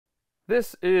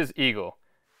This is Eagle.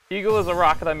 Eagle is a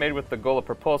rocket I made with the goal of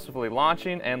propulsively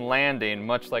launching and landing,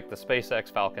 much like the SpaceX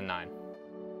Falcon 9.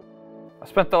 I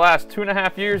spent the last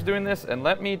 2.5 years doing this, and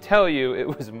let me tell you,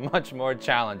 it was much more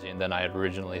challenging than I had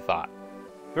originally thought.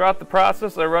 Throughout the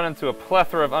process, I run into a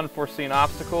plethora of unforeseen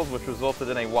obstacles, which resulted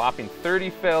in a whopping 30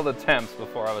 failed attempts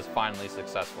before I was finally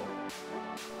successful.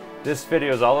 This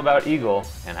video is all about Eagle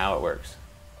and how it works.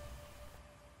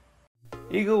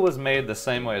 Eagle was made the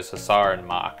same way as Hussar and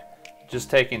Mach, just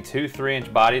taking two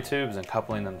 3-inch body tubes and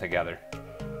coupling them together.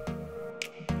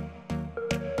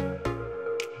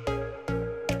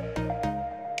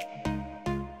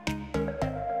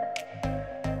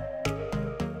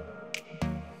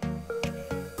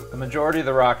 The majority of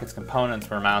the rocket's components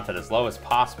were mounted as low as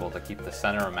possible to keep the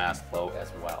center of mass low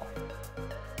as well.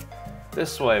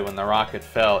 This way, when the rocket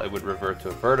fell, it would revert to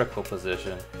a vertical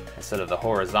position instead of the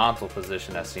horizontal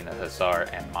position as seen at Hussar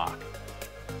and Mach.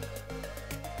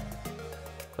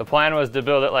 The plan was to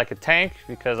build it like a tank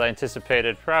because I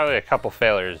anticipated probably a couple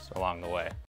failures along the way.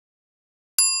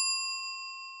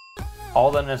 All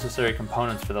the necessary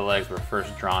components for the legs were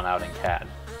first drawn out in CAD.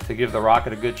 To give the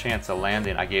rocket a good chance of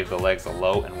landing, I gave the legs a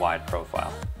low and wide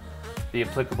profile. The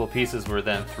applicable pieces were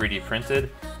then 3D printed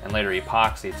and later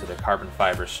epoxied to the carbon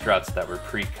fiber struts that were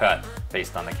pre-cut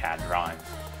based on the CAD drawings.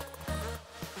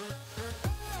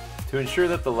 To ensure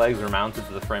that the legs were mounted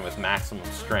to the frame with maximum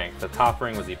strength, the top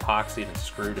ring was epoxied and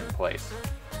screwed in place.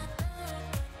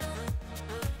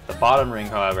 The bottom ring,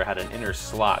 however, had an inner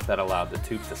slot that allowed the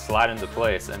tube to slide into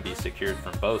place and be secured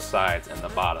from both sides and the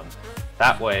bottom.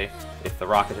 That way, if the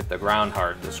rocket hit the ground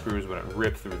hard, the screws wouldn't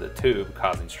rip through the tube,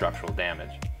 causing structural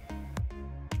damage.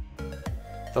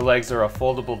 The legs are a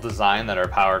foldable design that are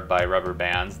powered by rubber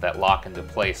bands that lock into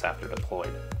place after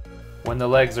deployed. When the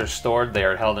legs are stored, they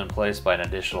are held in place by an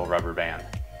additional rubber band.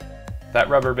 That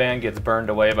rubber band gets burned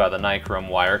away by the nichrome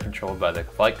wire controlled by the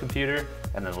flight computer,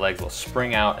 and then the legs will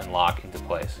spring out and lock into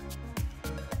place.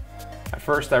 At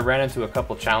first, I ran into a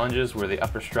couple challenges where the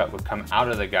upper strut would come out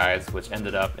of the guides, which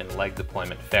ended up in leg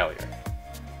deployment failure.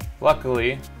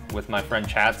 Luckily, with my friend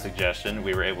Chad's suggestion,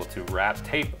 we were able to wrap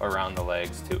tape around the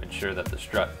legs to ensure that the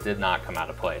strut did not come out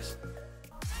of place.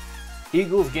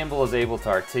 Eagle's gimbal is able to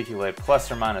articulate plus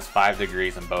or minus 5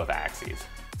 degrees in both axes.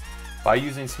 By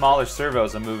using smaller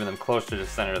servos and moving them closer to the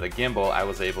center of the gimbal, I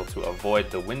was able to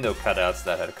avoid the window cutouts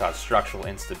that had caused structural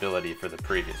instability for the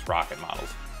previous rocket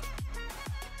models.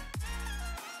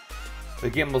 The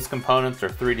gimbal's components are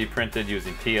 3D printed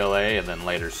using PLA and then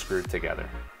later screwed together.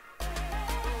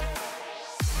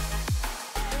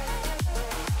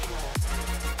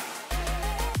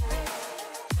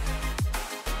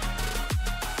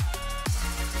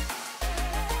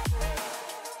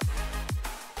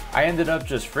 I ended up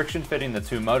just friction fitting the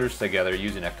two motors together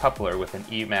using a coupler with an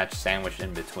E-match sandwiched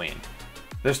in between.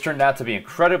 This turned out to be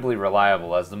incredibly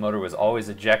reliable as the motor was always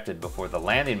ejected before the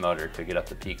landing motor could get up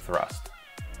to peak thrust.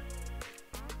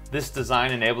 This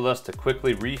design enabled us to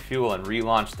quickly refuel and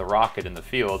relaunch the rocket in the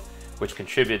field, which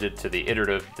contributed to the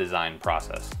iterative design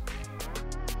process.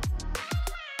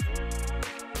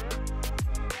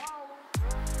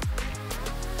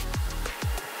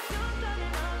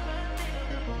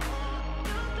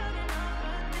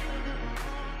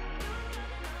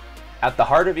 At the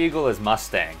heart of Eagle is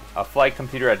Mustang, a flight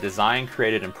computer I designed,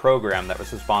 created, and programmed that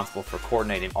was responsible for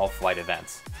coordinating all flight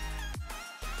events.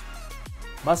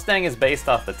 Mustang is based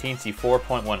off the Teensy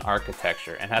 4.1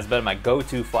 architecture and has been my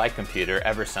go-to flight computer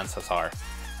ever since Hussar.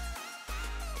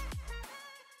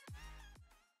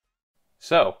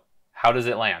 So, how does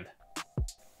it land?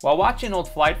 While watching old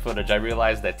flight footage, I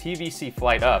realized that TVC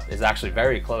flight up is actually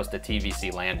very close to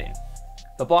TVC landing.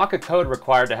 The block of code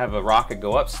required to have a rocket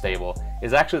go up stable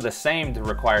is actually the same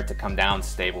required to come down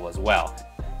stable as well.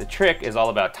 The trick is all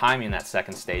about timing that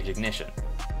second stage ignition.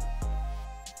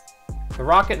 The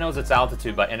rocket knows its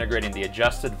altitude by integrating the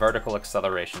adjusted vertical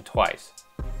acceleration twice.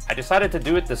 I decided to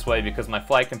do it this way because my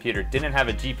flight computer didn't have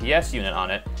a GPS unit on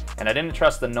it, and I didn't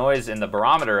trust the noise in the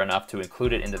barometer enough to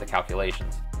include it into the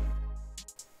calculations.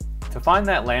 To find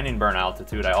that landing burn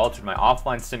altitude, I altered my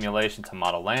offline simulation to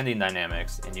model landing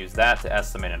dynamics and used that to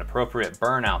estimate an appropriate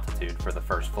burn altitude for the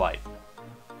first flight.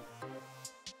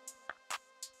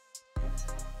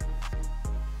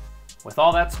 With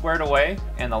all that squared away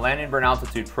and the landing burn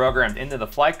altitude programmed into the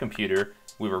flight computer,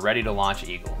 we were ready to launch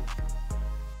Eagle.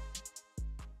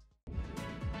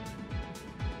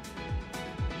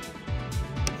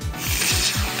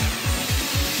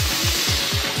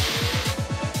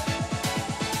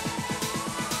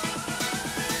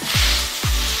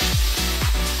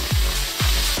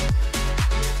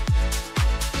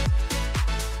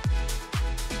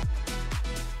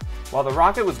 While While the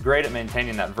rocket was great at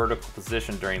maintaining that vertical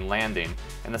position during landing,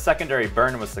 and the secondary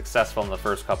burn was successful in the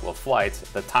first couple of flights,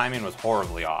 the timing was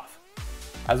horribly off.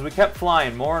 As we kept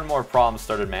flying, more and more problems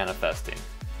started manifesting,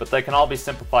 but they can all be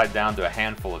simplified down to a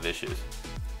handful of issues.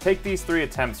 Take these 3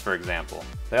 attempts for example.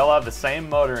 They all have the same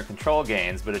motor and control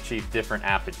gains, but achieve different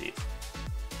apogees.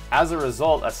 As a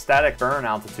result, a static burn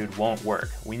altitude won't work.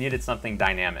 We needed something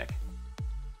dynamic.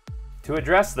 To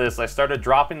address this, I started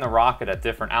dropping the rocket at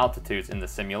different altitudes in the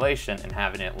simulation and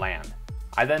having it land.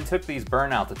 I then took these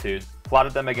burn altitudes,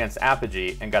 plotted them against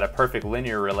apogee, and got a perfect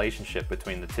linear relationship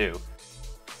between the two.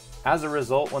 As a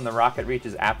result, when the rocket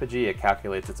reaches apogee, it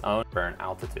calculates its own burn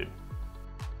altitude.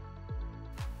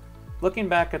 Looking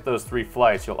back at those 3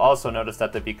 flights, you'll also notice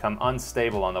that they become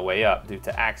unstable on the way up due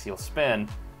to axial spin,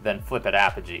 then flip at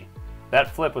apogee. That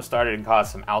flip was starting to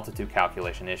cause some altitude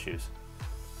calculation issues.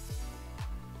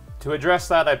 To address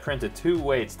that, I printed 2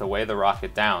 weights to weigh the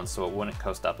rocket down so it wouldn't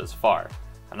coast up as far,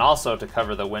 and also to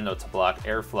cover the window to block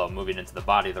airflow moving into the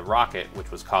body of the rocket, which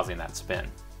was causing that spin.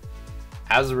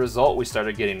 As a result, we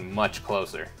started getting much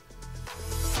closer.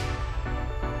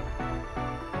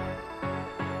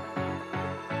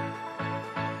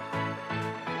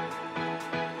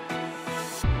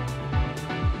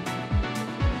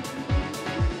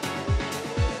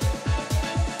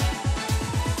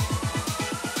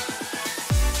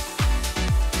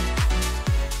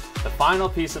 The final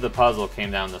piece of the puzzle came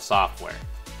down to software.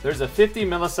 There's a 50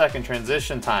 millisecond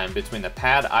transition time between the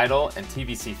pad idle and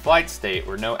TVC flight state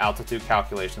where no altitude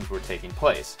calculations were taking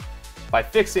place. By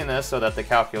fixing this so that the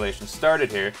calculations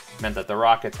started here meant that the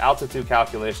rocket's altitude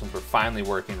calculations were finally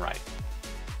working right.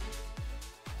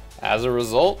 As a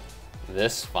result,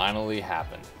 this finally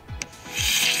happened.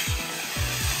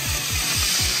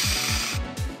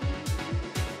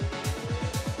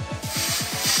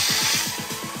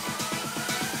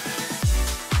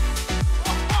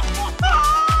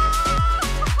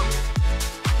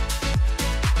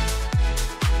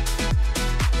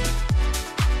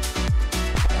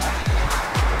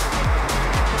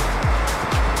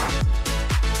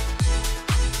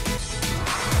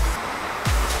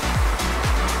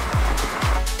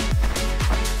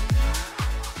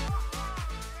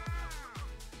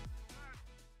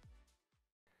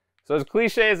 So as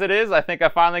cliche as it is, I think I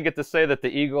finally get to say that the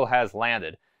Eagle has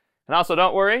landed. And also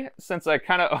don't worry, since I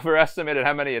kind of overestimated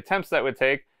how many attempts that would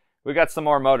take, we got some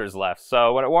more motors left.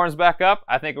 So when it warms back up,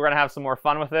 I think we're gonna have some more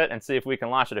fun with it and see if we can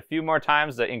launch it a few more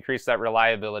times to increase that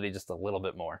reliability just a little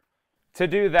bit more. To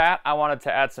do that, I wanted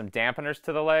to add some dampeners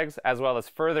to the legs, as well as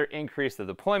further increase the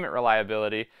deployment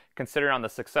reliability, considering on the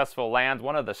successful land,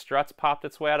 one of the struts popped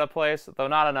its way out of place, though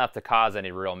not enough to cause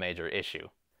any real major issue.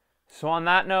 So on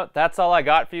that note, that's all I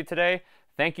got for you today.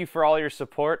 Thank you for all your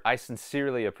support. I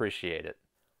sincerely appreciate it.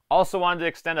 Also wanted to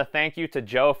extend a thank you to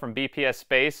Joe from BPS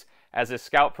Space, as his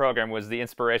scout program was the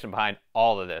inspiration behind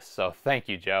all of this. So thank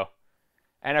you, Joe.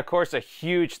 And of course, a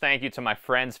huge thank you to my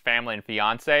friends, family, and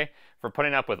fiance for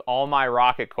putting up with all my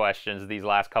rocket questions these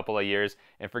last couple of years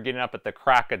and for getting up at the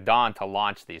crack of dawn to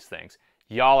launch these things.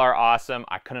 Y'all are awesome.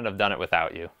 I couldn't have done it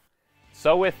without you.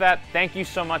 So with that, thank you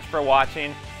so much for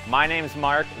watching. My name's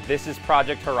Mark, this is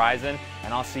Project Horizon,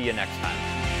 and I'll see you next time.